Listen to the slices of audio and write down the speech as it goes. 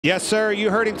Yes, sir.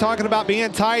 You heard him talking about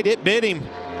being tight. It bit him.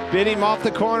 Bit him off the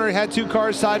corner. He had two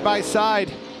cars side by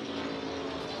side.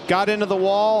 Got into the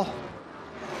wall.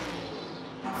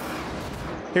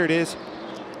 Here it is.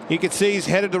 You can see he's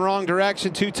headed the wrong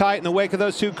direction. Too tight in the wake of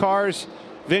those two cars.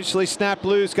 Eventually snapped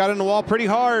loose. Got in the wall pretty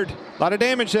hard. A lot of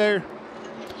damage there.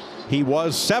 He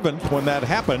was 7th when that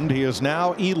happened. He is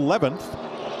now 11th.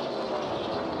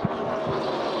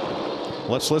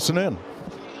 Let's listen in.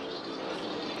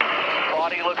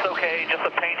 Body looks okay, just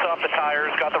the paint's off the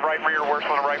tires. Got the right rear worse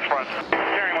than the right front.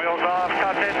 Steering wheel's off,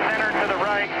 got dead center to the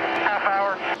right, half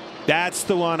hour. That's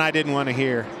the one I didn't want to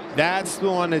hear. That's the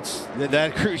one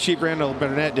that crew chief Randall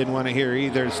Burnett didn't want to hear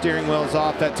either. Steering wheel's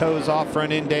off, that toe's off,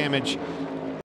 front end damage.